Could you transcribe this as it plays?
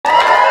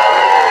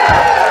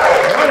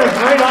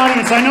great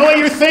audience. I know what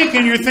you're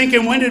thinking. You're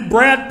thinking, when did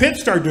Brad Pitt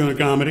start doing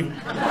comedy?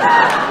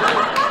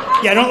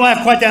 Yeah, don't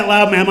laugh quite that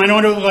loud, ma'am. I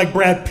don't look like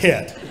Brad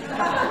Pitt.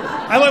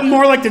 I look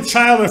more like the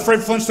child of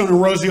Fred Flintstone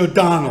and Rosie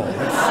O'Donnell.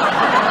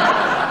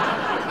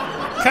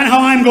 That's kind of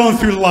how I'm going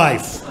through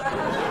life.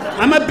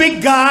 I'm a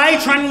big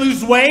guy trying to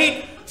lose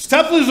weight. It's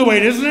tough to lose the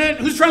weight, isn't it?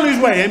 Who's trying to lose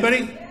weight?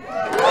 Anybody?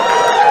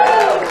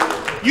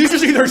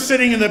 Usually they're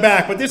sitting in the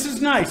back, but this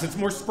is nice. It's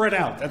more spread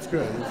out. That's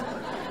good.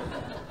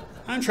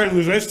 I'm trying to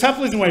lose weight. It's tough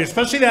losing weight,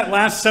 especially that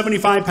last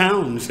 75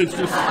 pounds. It's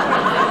just,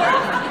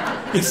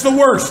 it's the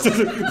worst,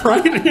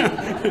 right?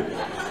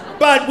 Yeah.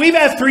 But we've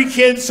had 3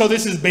 kids, so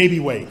this is baby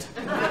weight.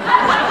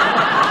 That's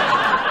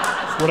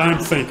what I'm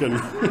thinking.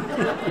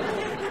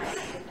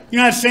 You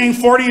know that saying,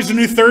 40 is the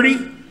new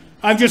 30?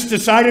 I've just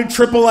decided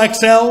triple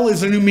XL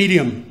is a new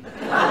medium.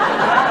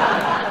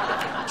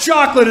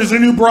 Chocolate is a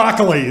new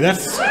broccoli.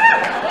 That's,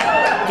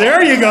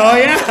 there you go,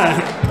 yeah.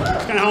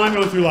 That's kind of how I'm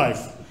going through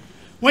life.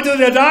 Went to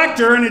the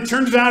doctor, and it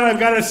turns out I've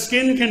got a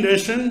skin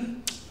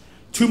condition.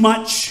 Too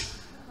much.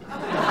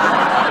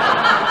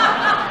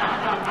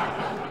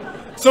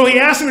 So he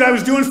asked me what I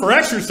was doing for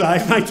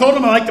exercise, and I told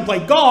him I like to play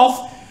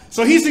golf,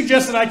 so he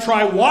suggested I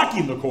try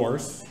walking the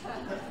course.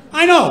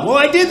 I know, well,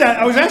 I did that.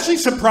 I was actually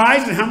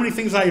surprised at how many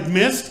things I had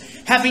missed,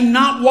 having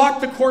not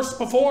walked the course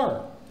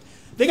before.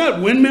 They got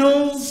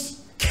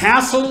windmills,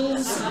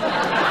 castles,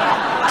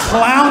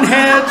 clown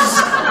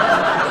heads,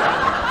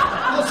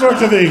 all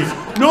sorts of things.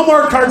 No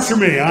more cards for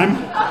me. I'm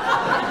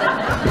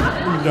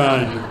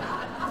done.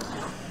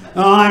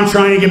 Oh, I'm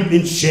trying to get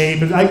in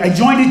shape. I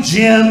joined a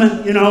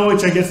gym, you know,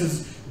 which I guess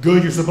is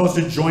good. You're supposed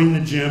to join the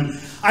gym.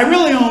 I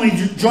really only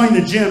join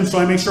the gym so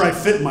I make sure I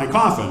fit in my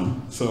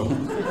coffin. So,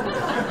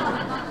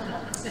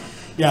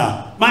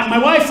 yeah. My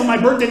wife, for my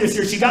birthday this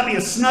year, she got me a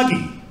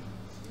Snuggie.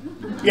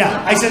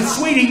 Yeah, I said,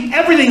 sweetie,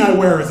 everything I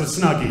wear is a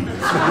Snuggie.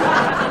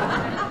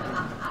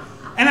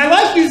 And I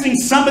like using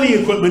some of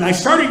the equipment. I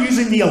started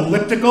using the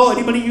elliptical.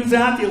 Anybody use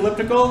that, the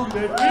elliptical?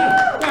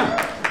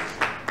 Yeah.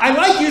 I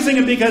like using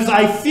it because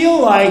I feel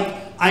like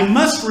I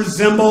must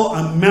resemble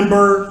a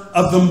member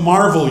of the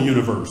Marvel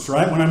universe,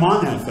 right, when I'm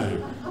on that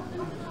thing.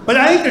 But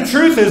I think the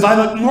truth is I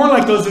look more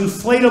like those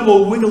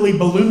inflatable wiggly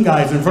balloon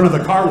guys in front of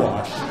the car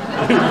wash.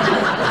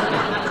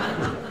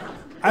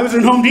 I was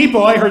in Home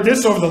Depot. I heard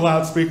this over the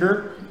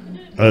loudspeaker.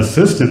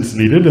 Assistance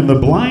needed in the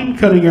blind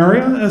cutting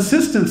area.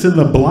 Assistance in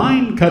the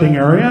blind cutting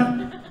area.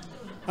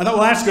 I thought,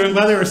 well, that's good. I'm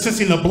glad they were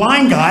assisting the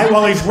blind guy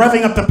while he's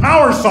revving up the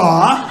power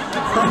saw.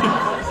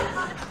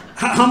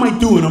 How am I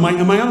doing? Am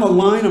I on the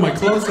line? Am I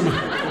close?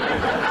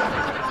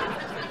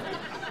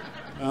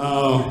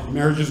 Oh,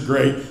 marriage is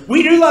great.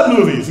 We do love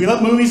movies. We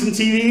love movies and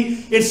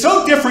TV. It's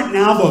so different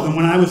now, though, than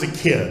when I was a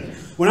kid.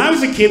 When I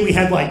was a kid, we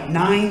had like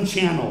 9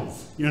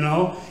 channels, you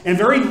know, and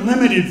very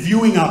limited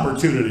viewing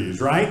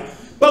opportunities, right?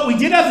 But we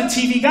did have the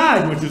TV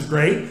Guide, which is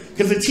great,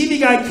 because the TV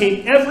Guide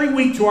came every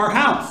week to our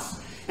house.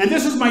 And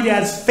this was my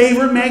dad's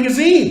favorite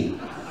magazine.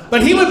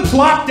 But he would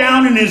plop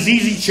down in his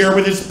easy chair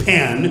with his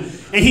pen,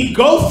 and he'd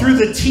go through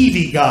the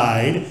TV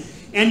Guide,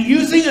 and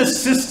using a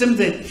system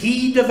that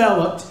he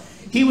developed,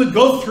 he would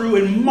go through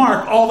and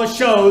mark all the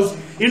shows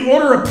in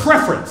order of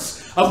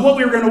preference of what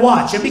we were going to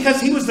watch. And because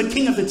he was the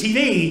king of the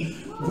TV,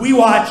 we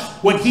watched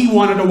what he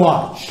wanted to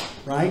watch,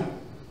 right?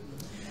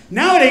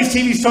 Nowadays,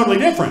 TV is totally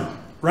different,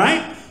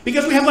 right?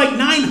 Because we have like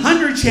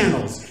 900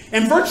 channels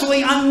and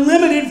virtually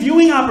unlimited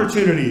viewing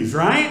opportunities,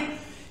 right?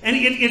 And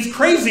it's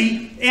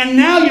crazy. And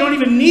now you don't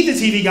even need the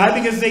TV Guide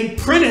because they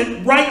print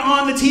it right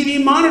on the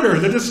TV monitor.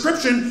 The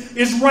description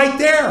is right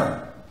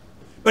there.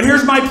 But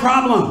here's my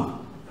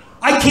problem.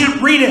 I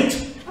can't read it.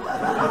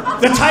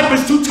 The type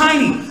is too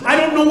tiny. I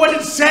don't know what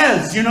it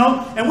says, you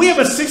know? And we have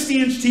a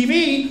 60-inch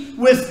TV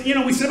with, you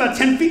know, we sit about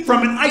 10 feet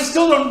from it. I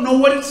still don't know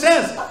what it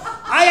says.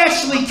 I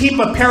actually keep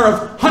a pair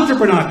of hunter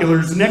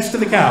binoculars next to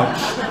the couch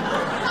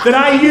that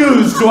I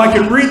use so I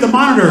can read the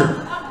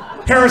monitor.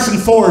 Harrison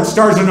Ford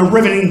stars in a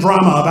riveting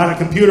drama about a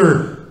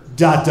computer, ...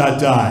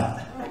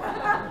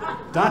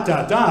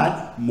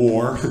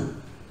 more.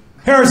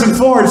 Harrison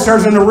Ford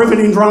stars in a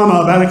riveting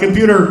drama about a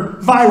computer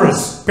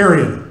virus,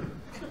 period.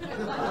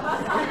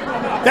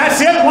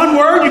 That's it, one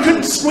word? You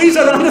couldn't squeeze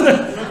it under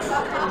the...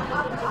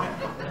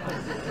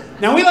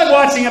 Now, we like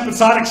watching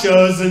episodic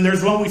shows, and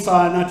there's one we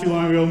saw not too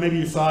long ago, maybe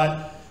you saw it,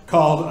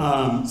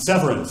 called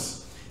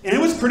Severance. And it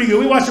was pretty good.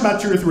 We watched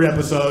about 2 or 3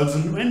 episodes,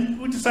 and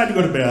we decided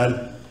to go to bed.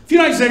 A few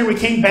nights later, we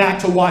came back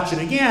to watch it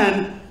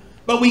again,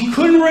 but we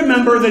couldn't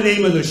remember the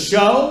name of the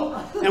show,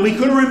 and we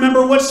couldn't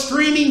remember what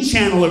streaming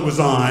channel it was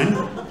on,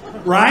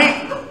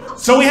 right?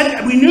 So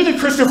we knew that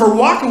Christopher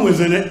Walken was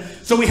in it,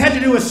 so we had to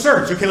do a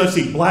search. Okay, let's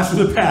see. Blast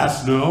from the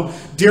Past, no.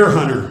 Deer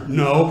Hunter,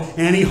 no.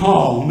 Annie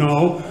Hall,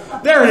 no.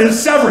 There it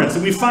is, Severance,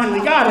 and we finally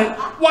got it.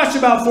 Watched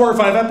about 4 or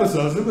 5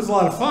 episodes. It was a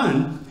lot of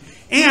fun.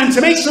 And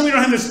to make sure we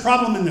don't have this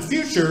problem in the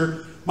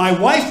future, my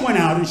wife went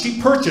out and she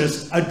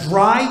purchased a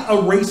dry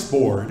erase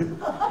board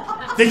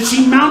that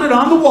she mounted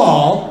on the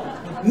wall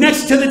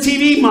next to the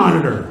TV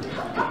monitor.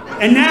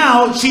 And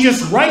now she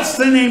just writes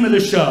the name of the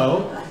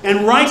show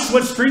and writes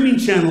what streaming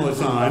channel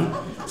it's on.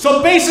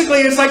 So basically,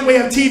 it's like we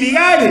have TV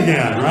Guide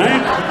again,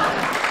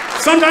 right?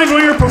 Sometimes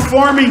when you're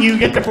performing, you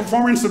get to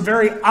perform in some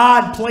very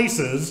odd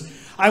places.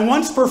 I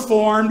once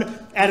performed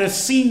at a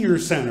senior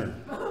center.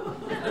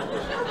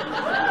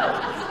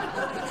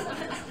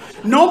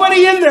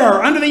 Nobody in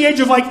there under the age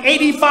of like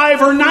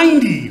 85 or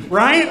 90,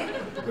 right?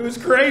 It was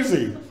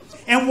crazy.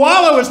 And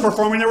while I was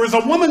performing, there was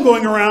a woman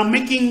going around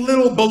making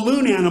little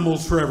balloon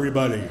animals for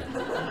everybody.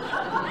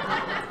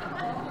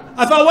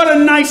 I thought, what a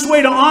nice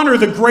way to honor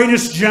the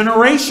greatest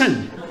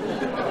generation.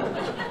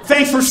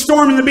 Thanks for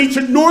storming the beach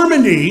at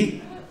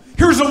Normandy.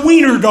 Here's a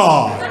wiener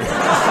dog.